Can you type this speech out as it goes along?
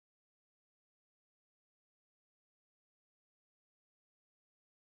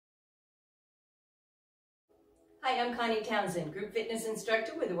Hi, I'm Connie Townsend, group fitness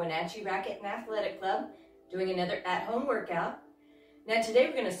instructor with the Wenatchee Racquet Athletic Club, doing another at-home workout. Now today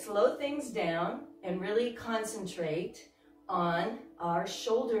we're going to slow things down and really concentrate on our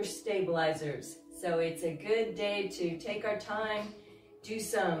shoulder stabilizers. So it's a good day to take our time, do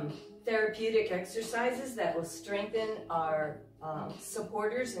some therapeutic exercises that will strengthen our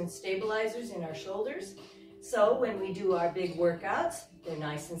supporters and stabilizers in our shoulders. So when we do our big workouts, they're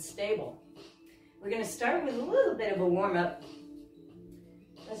nice and stable. We're going to start with a little bit of a warm-up.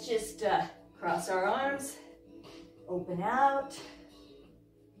 Let's just cross our arms, open out. So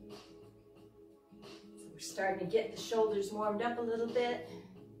we're starting to get the shoulders warmed up a little bit.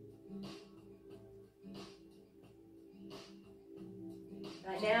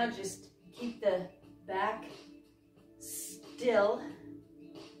 Right now, just keep the back still,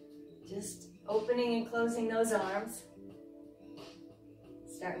 just opening and closing those arms.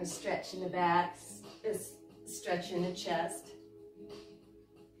 Starting to stretch in the back, stretch in the chest.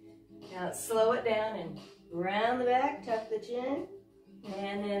 Now slow it down and round the back, tuck the chin,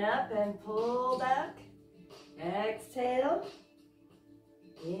 and then up and pull back. Exhale,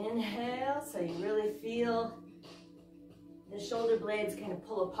 inhale, so you really feel the shoulder blades kind of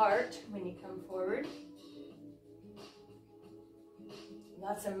pull apart when you come forward.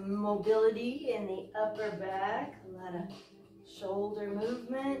 Lots of mobility in the upper back, a lot of shoulder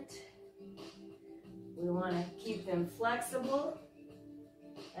movement. We want to keep them flexible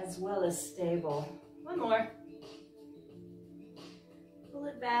as well as stable. One more. Pull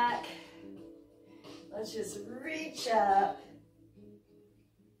it back. Let's just reach up.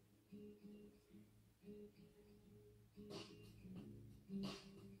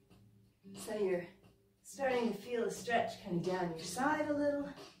 So you're starting to feel a stretch come down your side a little.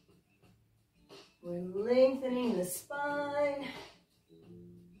 We're lengthening the spine.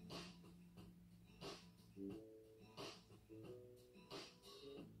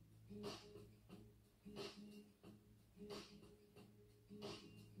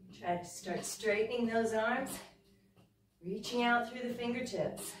 Try to start straightening those arms, reaching out through the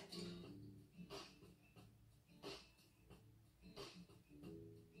fingertips.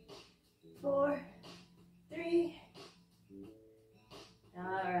 Four, three. All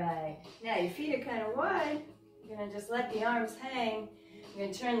right. Now your feet are kind of wide. You're going to just let the arms hang. You're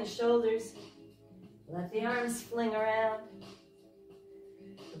going to turn the shoulders. Let the arms fling around.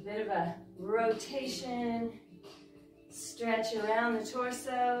 A bit of a rotation. Stretch around the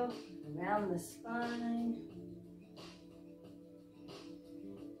torso, around the spine.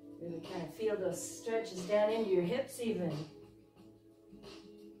 Really kind of feel those stretches down into your hips even.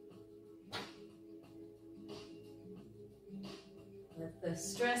 Let the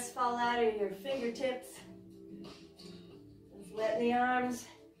stress fall out of your fingertips. Just let the arms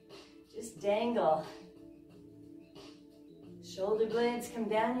just dangle. Shoulder blades come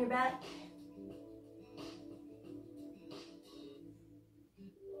down your back.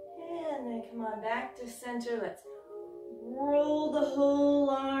 And then come on back to center. Let's roll the whole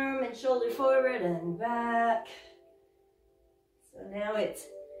arm and shoulder forward and back. So now it's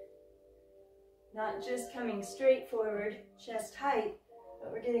not just coming straight forward, chest height,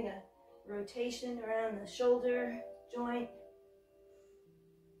 but we're getting a rotation around the shoulder joint.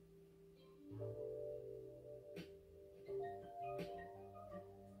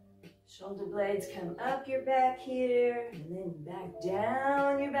 Shoulder blades come up your back here, and then back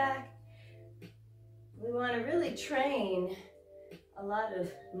down your back. We want to really train a lot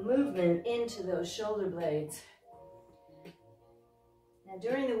of movement into those shoulder blades. Now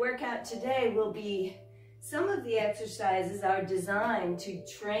during the workout today will be some of the exercises are designed to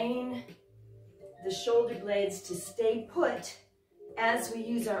train the shoulder blades to stay put as we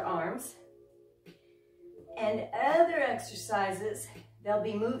use our arms. And other exercises, they'll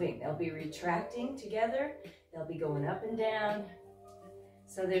be moving. They'll be retracting together. They'll be going up and down.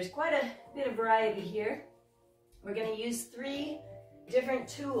 So there's quite a bit of variety here. We're going to use 3 different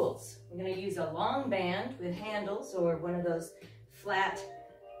tools. We're going to use a long band with handles or one of those flat,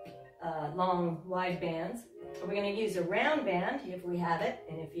 long, wide bands. We're going to use a round band if we have it.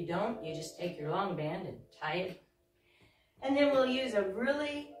 And if you don't, you just take your long band and tie it. And then we'll use a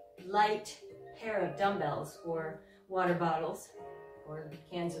really light pair of dumbbells or water bottles or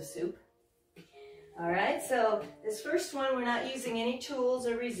cans of soup. All right, so this first one, we're not using any tools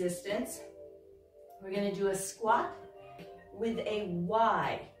or resistance. We're going to do a squat with a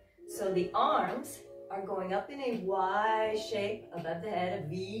Y. So the arms are going up in a Y shape above the head, a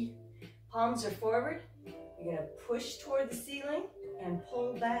V. Palms are forward. You're going to push toward the ceiling and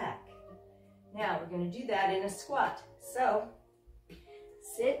pull back. Now we're going to do that in a squat. So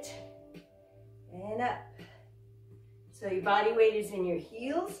sit and up, So your body weight is in your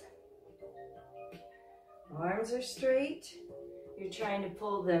heels. Arms are straight. You're trying to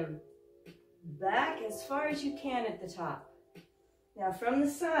pull them back as far as you can at the top. Now from the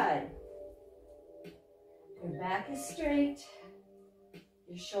side, your back is straight.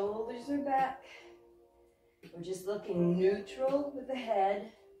 Your shoulders are back. We're just looking neutral with the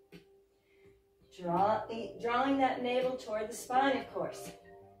head. Drawing that navel toward the spine, of course.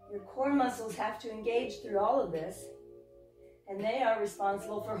 Your core muscles have to engage through all of this, and they are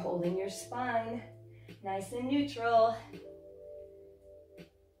responsible for holding your spine nice and neutral.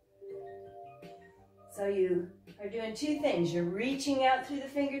 So you are doing two things. You're reaching out through the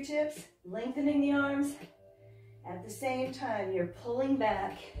fingertips, lengthening the arms. At the same time, you're pulling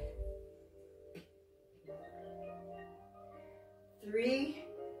back. 3,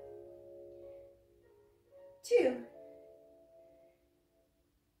 2,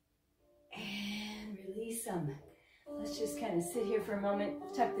 and release them. Let's just kind of sit here for a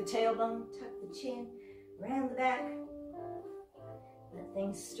moment. Tuck the tailbone, tuck the chin, round the back. Let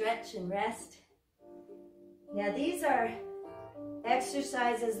things stretch and rest. Now these are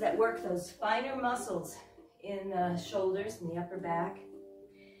exercises that work those finer muscles in the shoulders and the upper back.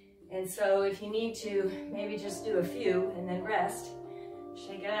 And so if you need to, maybe just do a few and then rest,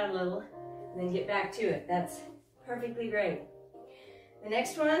 shake it out a little, and then get back to it. That's perfectly great. The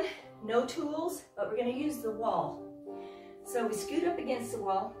next one, no tools, but we're going to use the wall. So we scoot up against the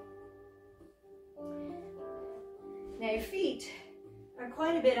wall. Now your feet are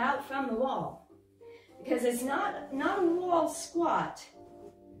quite a bit out from the wall because it's not a wall squat.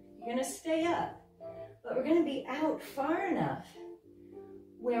 You're going to stay up. But we're going to be out far enough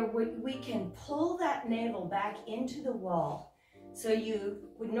where we can pull that navel back into the wall. So you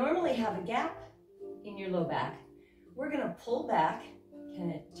would normally have a gap in your low back. We're going to pull back,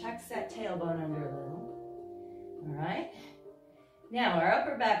 kind of tucks that tailbone under a little. All right. Now our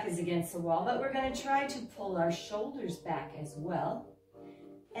upper back is against the wall, but we're going to try to pull our shoulders back as well.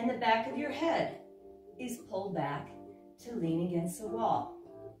 And the back of your head is pulled back to lean against the wall.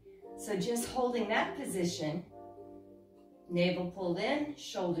 So just holding that position, navel pulled in,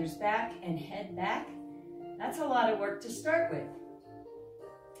 shoulders back, and head back, that's a lot of work to start with.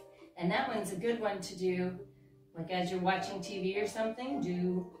 And that one's a good one to do, like as you're watching TV or something,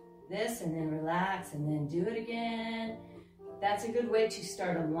 do this and then relax and then do it again. That's a good way to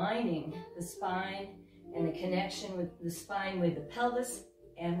start aligning the spine and the connection with the spine with the pelvis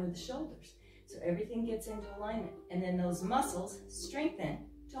and with the shoulders. So everything gets into alignment. And then those muscles strengthen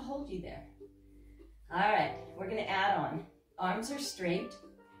to hold you there. All right, we're going to add on. Arms are straight,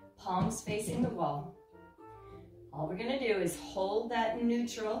 palms facing the wall. All we're going to do is hold that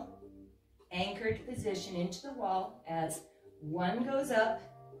neutral, anchored position into the wall as one goes up,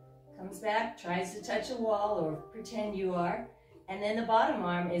 comes back, tries to touch a wall or pretend you are, and then the bottom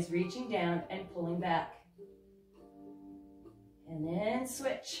arm is reaching down and pulling back. And then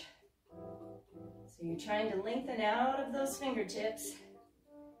switch. So you're trying to lengthen out of those fingertips.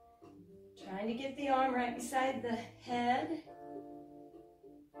 Trying to get the arm right beside the head.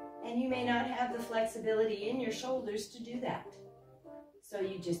 And you may not have the flexibility in your shoulders to do that. So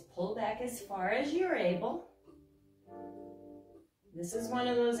you just pull back as far as you're able. This is one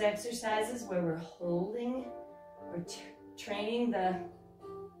of those exercises where we're holding or training the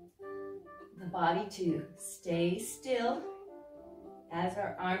body to stay still as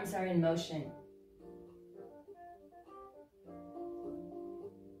our arms are in motion.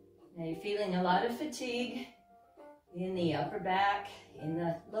 Now you're feeling a lot of fatigue in the upper back, in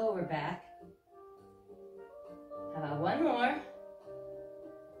the lower back. How about one more?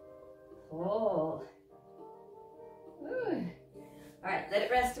 Hold. Woo. All right, let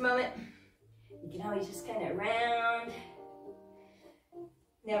it rest a moment. You can always just kind of round.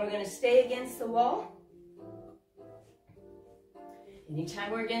 Now we're going to stay against the wall.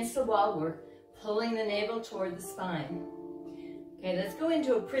 Anytime we're against the wall, we're pulling the navel toward the spine. Okay, let's go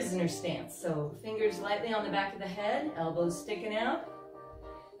into a prisoner stance. So fingers lightly on the back of the head, elbows sticking out.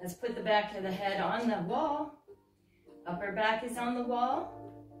 Let's put the back of the head on the wall. Upper back is on the wall.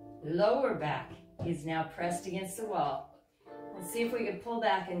 Lower back is now pressed against the wall. Let's see if we can pull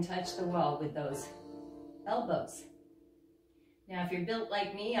back and touch the wall with those elbows. Now, if you're built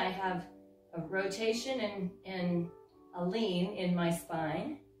like me, I have a rotation and a lean in my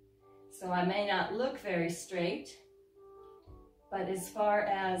spine. So I may not look very straight. But as far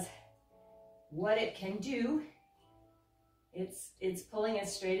as what it can do, it's pulling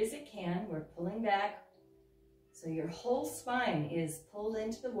as straight as it can. We're pulling back. So your whole spine is pulled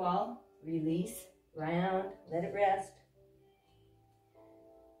into the wall. Release, round, let it rest.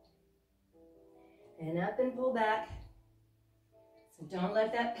 And up and pull back. So don't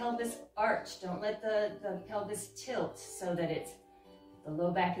let that pelvis arch. Don't let the pelvis tilt so that the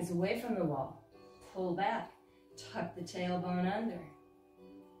low back is away from the wall. Pull back. Tuck the tailbone under.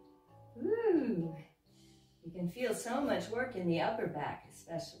 Ooh. You can feel so much work in the upper back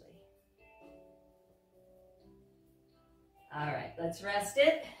especially. All right, let's rest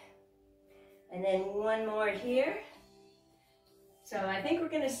it. And then one more here. So I think we're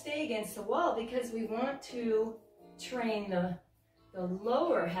going to stay against the wall because we want to train the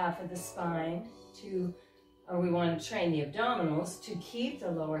lower half of the spine or we want to train the abdominals to keep the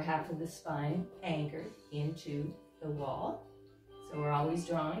lower half of the spine anchored into the wall. So we're always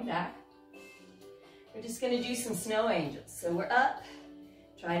drawing back. We're just going to do some snow angels. So we're up,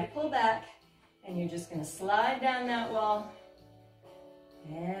 try to pull back, and you're just going to slide down that wall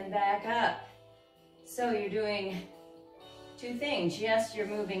and back up. So you're doing two things. Yes, you're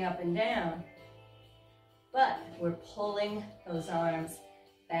moving up and down, but we're pulling those arms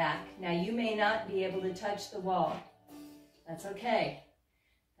back. Now you may not be able to touch the wall. That's okay.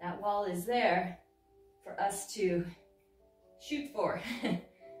 That wall is there for us to shoot for.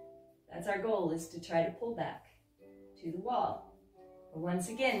 That's our goal, is to try to pull back to the wall. But once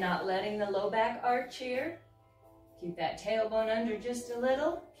again, not letting the low back arch here. Keep that tailbone under just a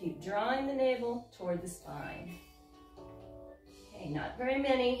little. Keep drawing the navel toward the spine. Okay, not very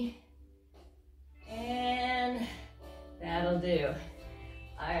many. And that'll do.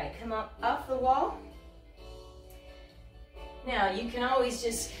 All right, come up off the wall. Now, you can always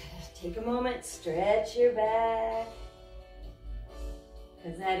just take a moment, stretch your back,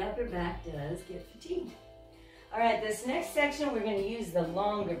 because that upper back does get fatigued. All right, this next section, we're going to use the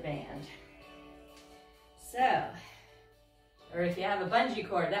longer band. So, or if you have a bungee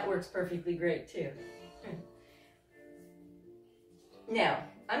cord, that works perfectly great too. Now,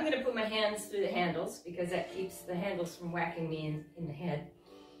 I'm going to put my hands through the handles because that keeps the handles from whacking me in the head.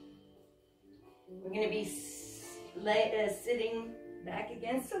 We're going to be sitting back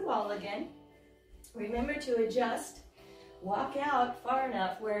against the wall again. Remember to adjust. Walk out far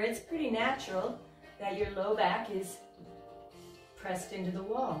enough where it's pretty natural that your low back is pressed into the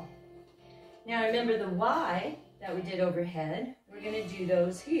wall. Now remember the Y that we did overhead. We're going to do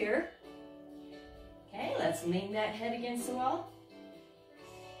those here. Okay, let's lean that head against the wall.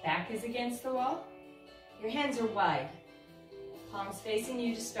 Back is against the wall. Your hands are wide. Palms facing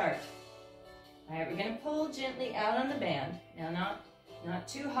you to start. All right, we're going to pull gently out on the band. Now not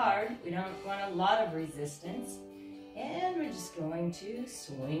too hard. We don't want a lot of resistance. And we're just going to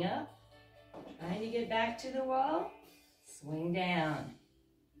swing up, trying to get back to the wall, swing down.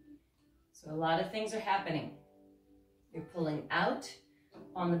 So a lot of things are happening. You're pulling out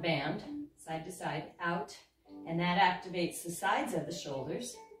on the band, side to side, out, and that activates the sides of the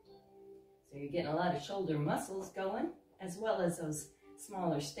shoulders. So you're getting a lot of shoulder muscles going, as well as those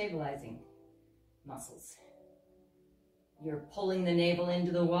smaller stabilizing muscles. You're pulling the navel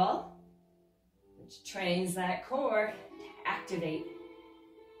into the wall, which trains that core to activate.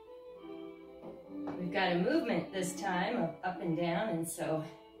 We've got a movement this time of up and down, and so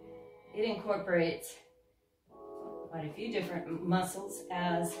it incorporates quite a few different muscles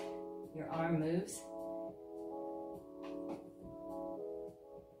as your arm moves.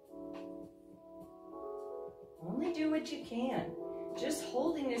 Only do what you can. Just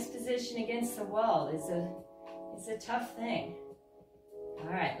holding this position against the wall is a tough thing. All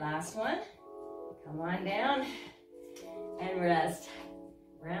right, last one. Come on down and rest.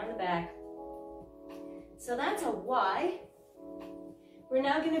 Round the back. So that's a Y. We're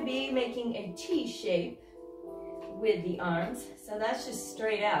now going to be making a T shape with the arms. So that's just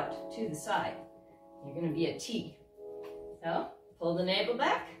straight out to the side. You're going to be a T. So pull the navel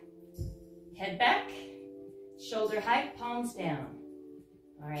back, head back, shoulder height, palms down.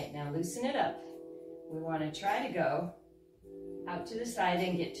 All right, now loosen it up. We want to try to go out to the side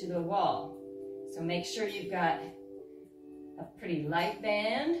and get to the wall. So make sure you've got a pretty light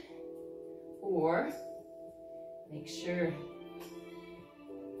band, or make sure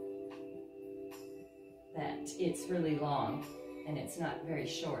that it's really long and it's not very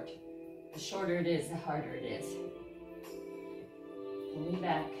short. The shorter it is, the harder it is. Pulling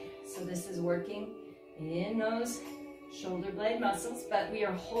back. So this is working in those shoulder blade muscles, but we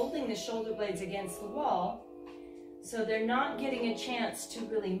are holding the shoulder blades against the wall so they're not getting a chance to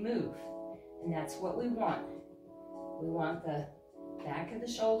really move. And that's what we want. We want the back of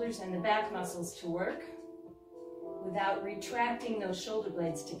the shoulders and the back muscles to work without retracting those shoulder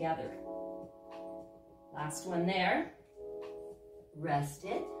blades together. Last one there. Rest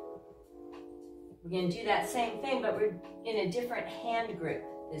it. We're going to do that same thing, but we're in a different hand grip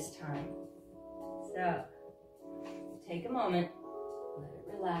this time. So, take a moment.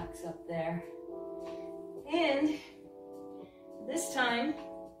 relax up there. And this time,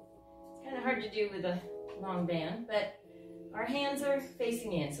 it's kind of hard to do with a long band, but our hands are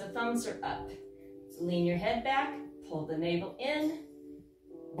facing in, so thumbs are up. So lean your head back, pull the navel in.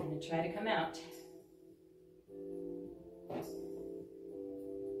 We're going to try to come out.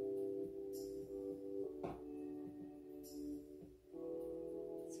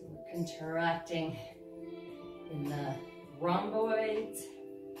 So we're contracting in the rhomboids,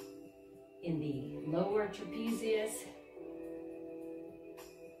 in the lower trapezius,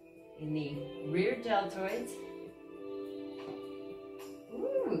 in the rear deltoids.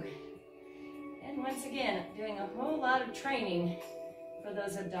 Ooh. And once again, doing a whole lot of training for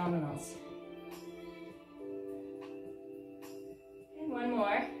those abdominals. And one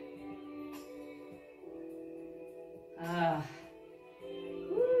more.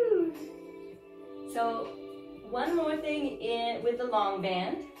 Woo. So one more thing with the long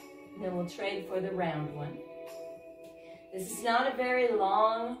band, and then we'll trade for the round one. This is not a very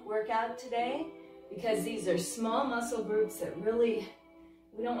long workout today because these are small muscle groups that really,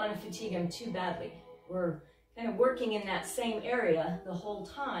 we don't want to fatigue them too badly. We're kind of working in that same area the whole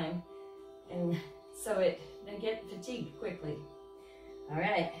time, and so they get fatigued quickly. All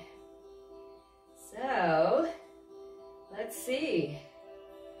right, so let's see.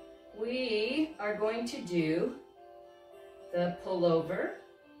 We are going to do the pullover.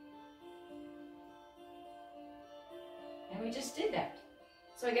 And we just did that.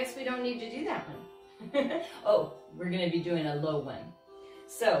 So I guess we don't need to do that one. Oh, we're going to be doing a low one.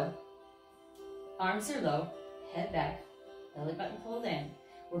 So, arms are low, head back, belly button pulled in.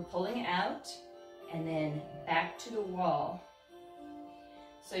 We're pulling out and then back to the wall.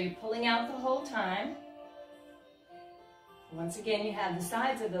 So you're pulling out the whole time. Once again, you have the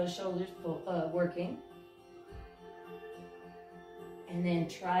sides of those shoulders working. And then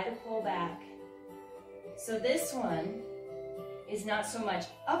try to pull back. So this one is not so much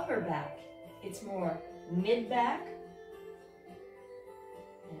upper back, it's more mid back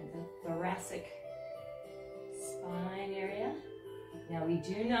and the thoracic spine area. Now we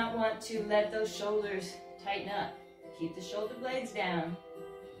do not want to let those shoulders tighten up. Keep the shoulder blades down.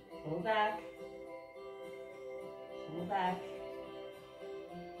 Pull back. Pull back.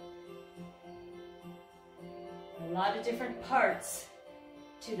 A lot of different parts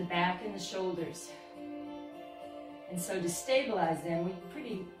to the back and the shoulders. And so to stabilize them,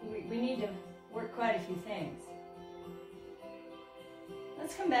 we need to work quite a few things.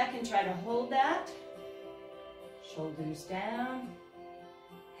 Let's come back and try to hold that. Shoulders down,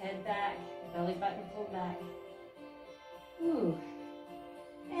 head back, belly button pulled back. Ooh.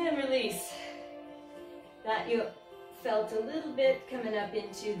 And release. That you felt a little bit coming up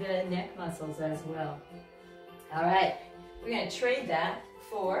into the neck muscles as well. All right, we're going to trade that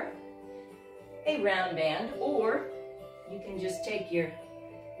for a round band, or you can just take your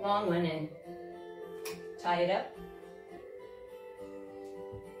long one and tie it up.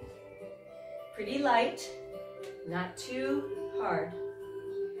 Pretty light, not too hard,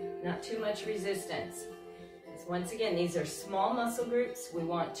 not too much resistance. Because once again, these are small muscle groups. We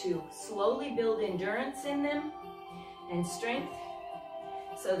want to slowly build endurance in them and strength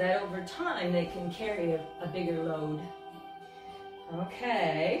so that over time they can carry a bigger load.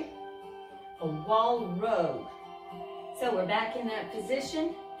 Okay, a wall row. So we're back in that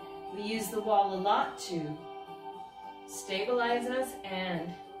position. We use the wall a lot to stabilize us and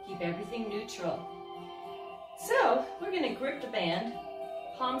keep everything neutral. So we're going to grip the band,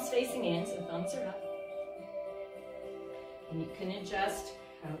 palms facing in, so thumbs are up. And you can adjust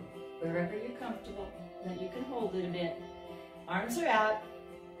wherever you're comfortable, that you can hold it a bit. Arms are out.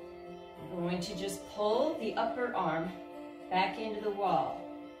 We're going to just pull the upper arm back into the wall.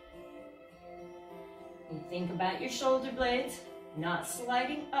 And think about your shoulder blades, not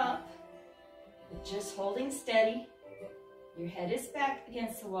sliding up, but just holding steady. Your head is back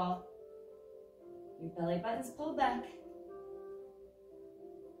against the wall. Your belly button's pulled back.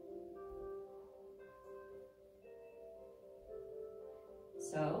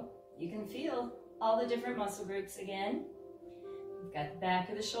 So you can feel all the different muscle groups again. We've got the back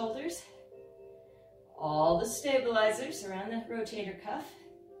of the shoulders, all the stabilizers around the rotator cuff.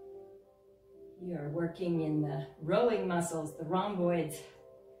 You're working in the rowing muscles, the rhomboids.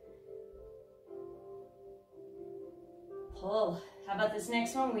 Pull. How about this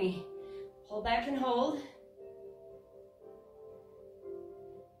next one? We pull back and hold.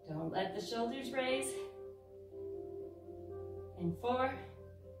 Don't let the shoulders raise. And 4,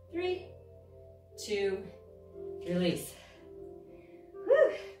 3, 2, release.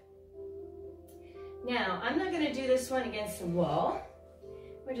 Whew. Now, I'm not going to do this one against the wall.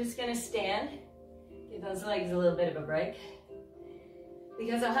 we're just gonna stand, give those legs a little bit of a break,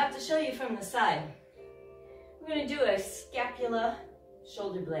 because I'll have to show you from the side. We're gonna do a scapula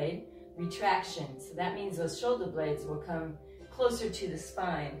shoulder blade retraction. So that means those shoulder blades will come closer to the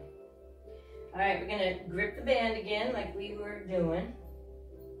spine. All right, we're gonna grip the band again like we were doing.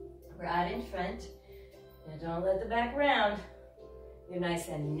 We're out in front. Now don't let the back round. You're nice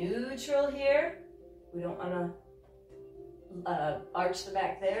and neutral here. We don't wanna arch the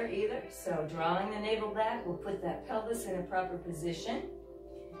back there either. So drawing the navel back will put that pelvis in a proper position.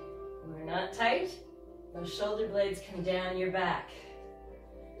 We're not tight. Those shoulder blades come down your back.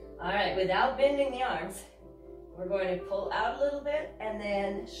 All right, without bending the arms, we're going to pull out a little bit and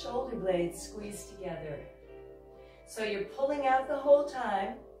then shoulder blades squeeze together. So you're pulling out the whole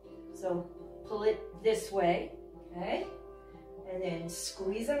time. So pull it this way, okay? And then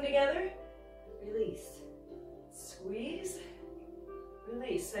squeeze them together, release. Squeeze,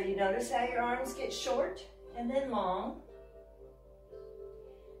 release. So you notice how your arms get short and then long.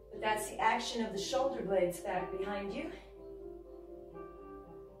 But that's the action of the shoulder blades back behind you.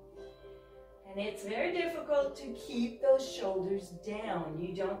 And it's very difficult to keep those shoulders down.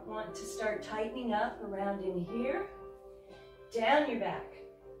 You don't want to start tightening up around in here. Down your back.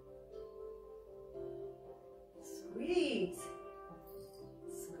 Squeeze.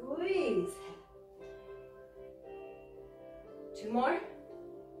 Squeeze. 2 more.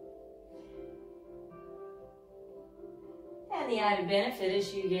 And the added benefit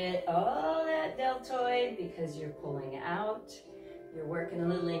is you get all that deltoid because you're pulling out. You're working a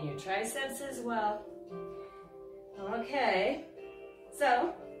little in your triceps as well. Okay,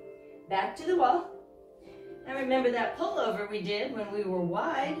 so back to the wall. Now remember that pullover we did when we were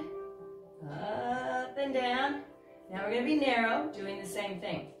wide. Up and down. Now we're going to be narrow, doing the same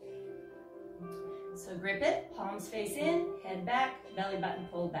thing. So grip it, palms face in, head back, belly button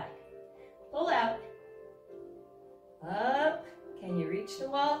pulled back. Pull out. Up. Can you reach the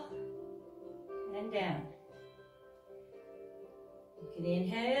wall? And down. You can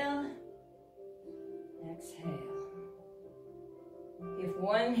inhale, exhale. If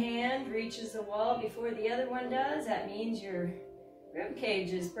one hand reaches the wall before the other one does, that means your rib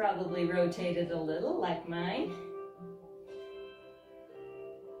cage is probably rotated a little, like mine.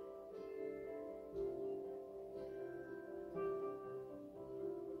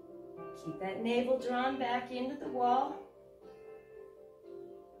 Keep that navel drawn back into the wall.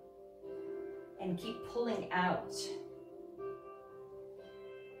 And keep pulling out.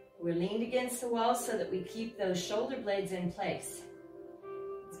 We're leaned against the wall so that we keep those shoulder blades in place.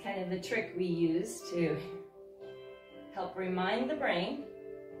 It's kind of the trick we use to help remind the brain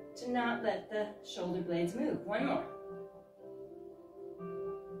to not let the shoulder blades move. 1 more.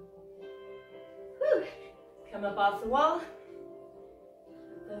 Whew. Come up off the wall.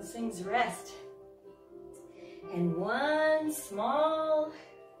 Let those things rest. And one small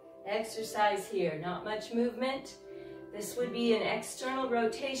exercise here. Not much movement. This would be an external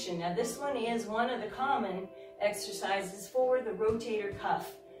rotation. Now this one is one of the common exercises for the rotator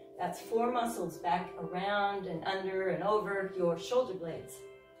cuff. That's 4 muscles back around and under and over your shoulder blades.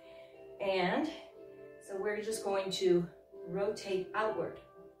 And so we're just going to rotate outward.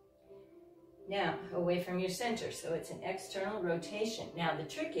 Now away from your center. So it's an external rotation. Now the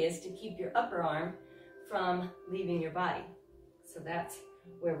trick is to keep your upper arm from leaving your body. So that's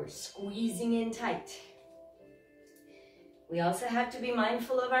where we're squeezing in tight. We also have to be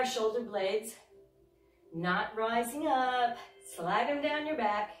mindful of our shoulder blades, not rising up. Slide them down your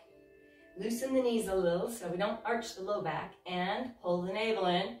back. Loosen the knees a little so we don't arch the low back, and pull the navel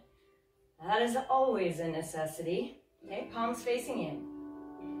in. That is always a necessity. Okay, palms facing in.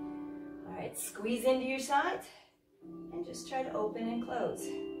 All right, squeeze into your sides and just try to open and close.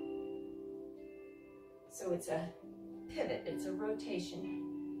 So it's a pivot, it's a rotation.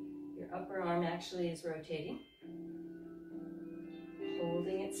 Your upper arm actually is rotating.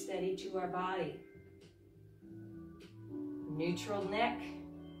 Holding it steady to our body. Neutral neck.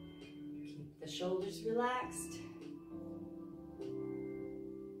 Keep the shoulders relaxed.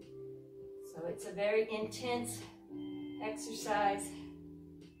 So it's a very intense exercise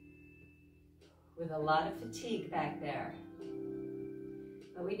with a lot of fatigue back there.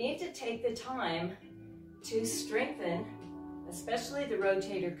 But we need to take the time to strengthen, especially the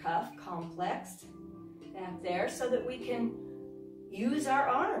rotator cuff complex back there, so that we can use our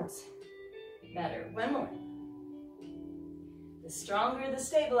arms better. 1 more. The stronger the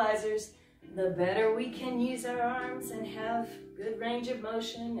stabilizers, the better we can use our arms and have good range of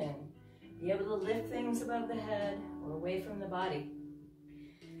motion and be able to lift things above the head or away from the body.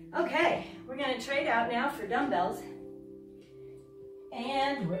 Okay, we're going to trade out now for dumbbells.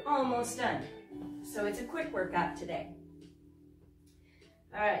 And we're almost done. So it's a quick workout today.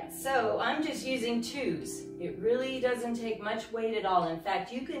 All right, so I'm just using 2s. It really doesn't take much weight at all. In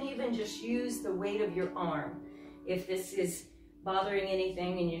fact, you can even just use the weight of your arm if this is bothering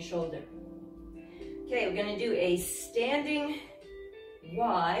anything in your shoulder. Okay, we're gonna do a standing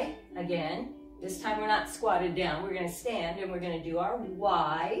Y again. This time we're not squatted down. We're gonna stand and we're gonna do our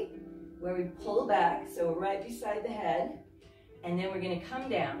Y, where we pull back, so we're right beside the head. And then we're gonna come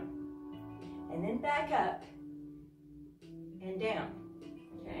down and then back up and down.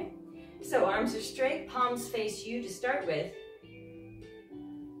 Okay, so arms are straight, palms face you to start with.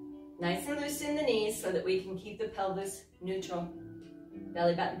 Nice and loose in the knees so that we can keep the pelvis neutral.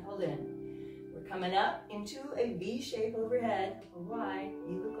 Belly button pulled in. We're coming up into a V shape overhead, a Y.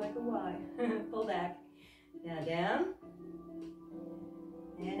 You look like a Y. Pull back. Now down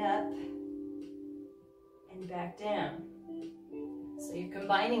and up and back down. So you're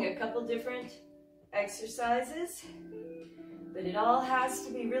combining a couple different exercises, but it all has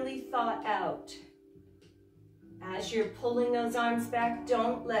to be really thought out. As you're pulling those arms back,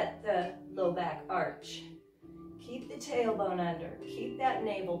 don't let the low back arch. Keep the tailbone under. Keep that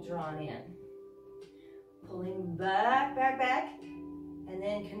navel drawn in. Pulling back, back, back, and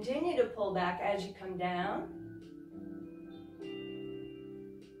then continue to pull back as you come down.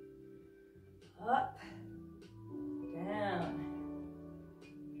 Up, down.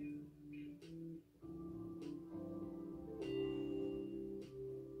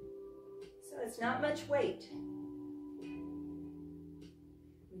 So it's not much weight.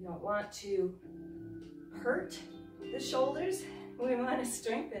 We don't want to hurt the shoulders. We want to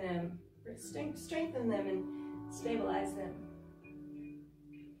strengthen them. Strengthen them and stabilize them.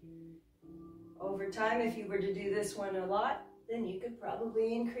 Over time, if you were to do this one a lot, then you could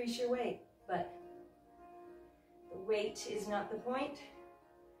probably increase your weight. But the weight is not the point.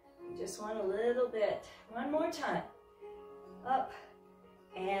 You just want a little bit. One more time. Up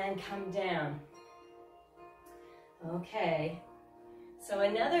and come down. Okay. So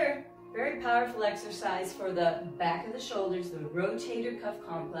another very powerful exercise for the back of the shoulders, the rotator cuff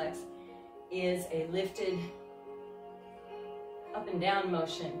complex, is a lifted up and down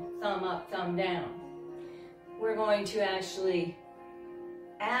motion. Thumb up, thumb down. We're going to actually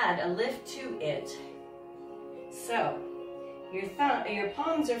add a lift to it. So your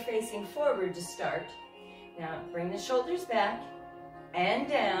palms are facing forward to start. Now bring the shoulders back and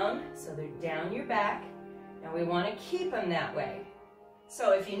down, so they're down your back. Now we want to keep them that way.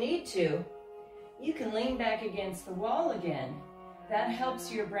 So if you need to, you can lean back against the wall again. That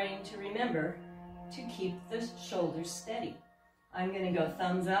helps your brain to remember to keep the shoulders steady. I'm going to go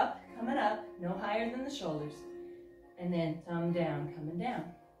thumbs up, coming up, no higher than the shoulders, and then thumb down, coming down.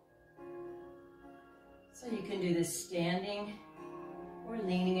 So you can do this standing or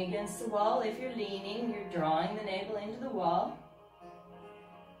leaning against the wall. If you're leaning, you're drawing the navel into the wall.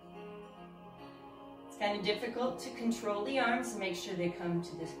 It's kind of difficult to control the arms and make sure they come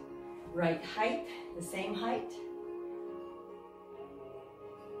to the right height, the same height.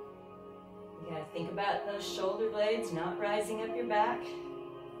 You gotta think about those shoulder blades not rising up your back. You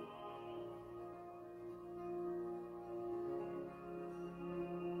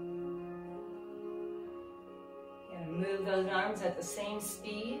gotta move those arms at the same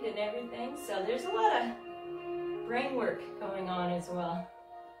speed and everything. So there's a lot of brain work going on as well.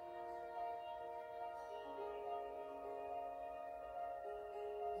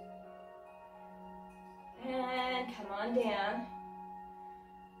 And come on down.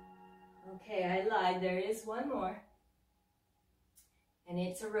 Okay, I lied, there is one more. And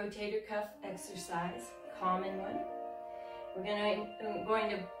it's a rotator cuff exercise, common one. We're going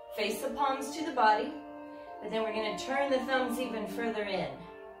to face the palms to the body, but then we're going to turn the thumbs even further in.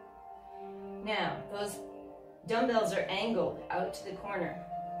 Now, those dumbbells are angled out to the corner.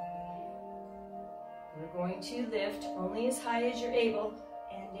 We're going to lift only as high as you're able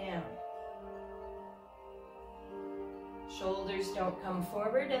and down. Shoulders don't come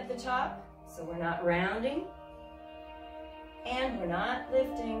forward at the top, so we're not rounding. And we're not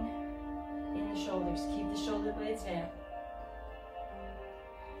lifting in the shoulders. Keep the shoulder blades down.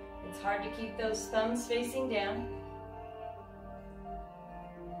 It's hard to keep those thumbs facing down.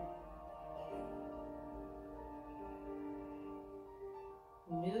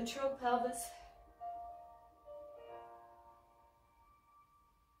 Neutral pelvis.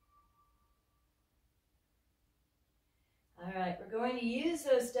 All right, we're going to use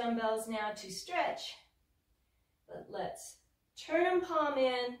those dumbbells now to stretch, but let's turn them palm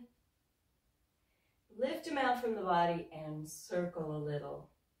in, lift them out from the body, and circle a little.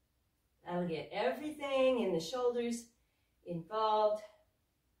 That'll get everything in the shoulders involved.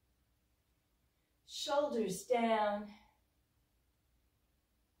 Shoulders down.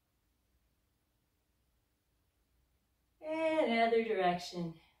 And other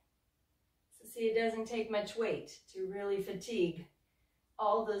direction. So see, it doesn't take much weight to really fatigue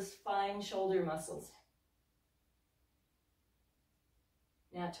all those fine shoulder muscles.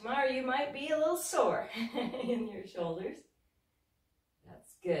 Now tomorrow you might be a little sore in your shoulders.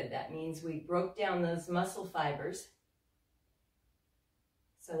 That's good. That means we broke down those muscle fibers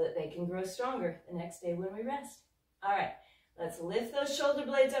so that they can grow stronger the next day when we rest. All right, let's lift those shoulder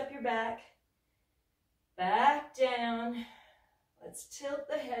blades up your back. Back down. Let's tilt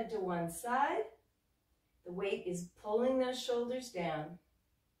the head to one side. The weight is pulling those shoulders down.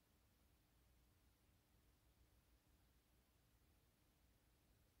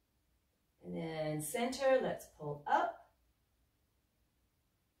 And then center, let's pull up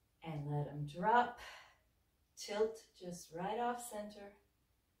and let them drop. Tilt just right off center.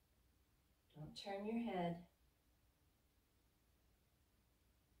 Don't turn your head.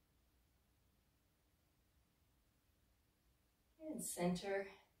 And center.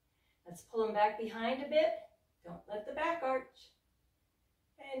 Let's pull them back behind a bit. Don't let the back arch.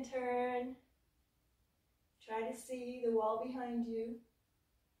 And turn. Try to see the wall behind you.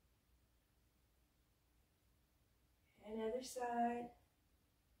 And other side.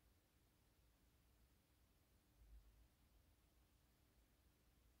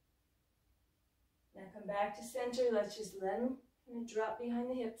 Now come back to center. Let's just let them kind of drop behind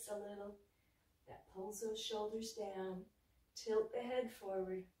the hips a little. That pulls those shoulders down. Tilt the head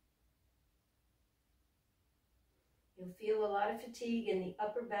forward. You'll feel a lot of fatigue in the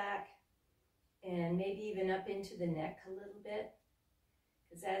upper back and maybe even up into the neck a little bit.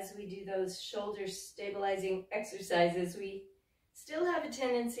 Because as we do those shoulder stabilizing exercises, we still have a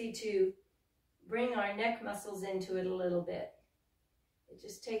tendency to bring our neck muscles into it a little bit. It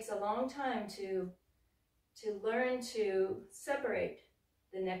just takes a long time to learn to separate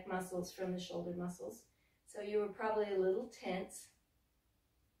the neck muscles from the shoulder muscles. So you were probably a little tense.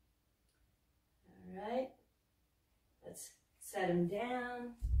 All right, let's set them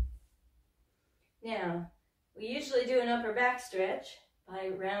down. Now, we usually do an upper back stretch by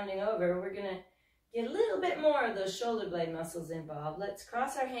rounding over. We're gonna get a little bit more of those shoulder blade muscles involved. Let's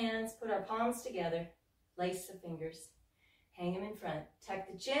cross our hands, put our palms together, lace the fingers, hang them in front, tuck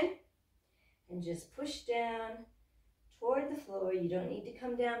the chin, and just push down toward the floor. You don't need to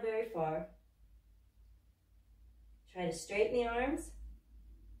come down very far. Try to straighten the arms.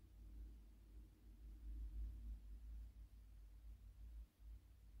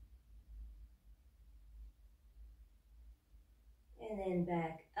 And then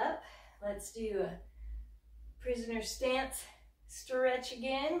back up. Let's do a prisoner stance stretch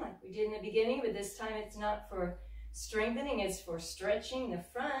again, like we did in the beginning, but this time it's not for strengthening, it's for stretching the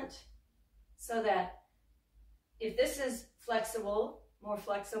front, so that if this is flexible, more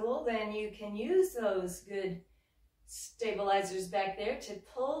flexible, then you can use those good stabilizers back there to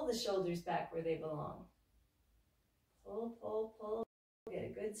pull the shoulders back where they belong. Pull, pull, pull. Get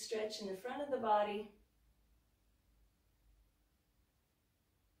a good stretch in the front of the body.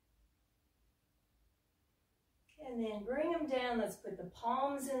 And then bring them down. Let's put the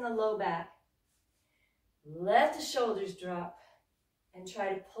palms in the low back. Let the shoulders drop and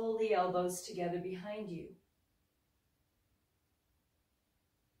try to pull the elbows together behind you.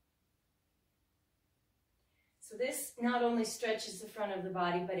 So this not only stretches the front of the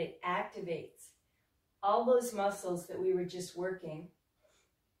body, but it activates all those muscles that we were just working.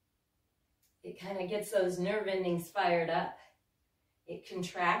 It kind of gets those nerve endings fired up. It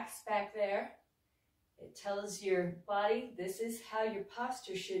contracts back there. It tells your body this is how your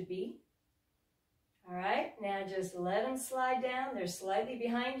posture should be. All right, now just let them slide down. They're slightly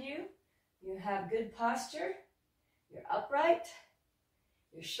behind you. You have good posture. You're upright.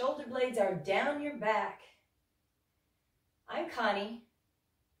 Your shoulder blades are down your back. I'm Connie,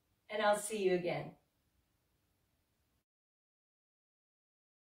 and I'll see you again.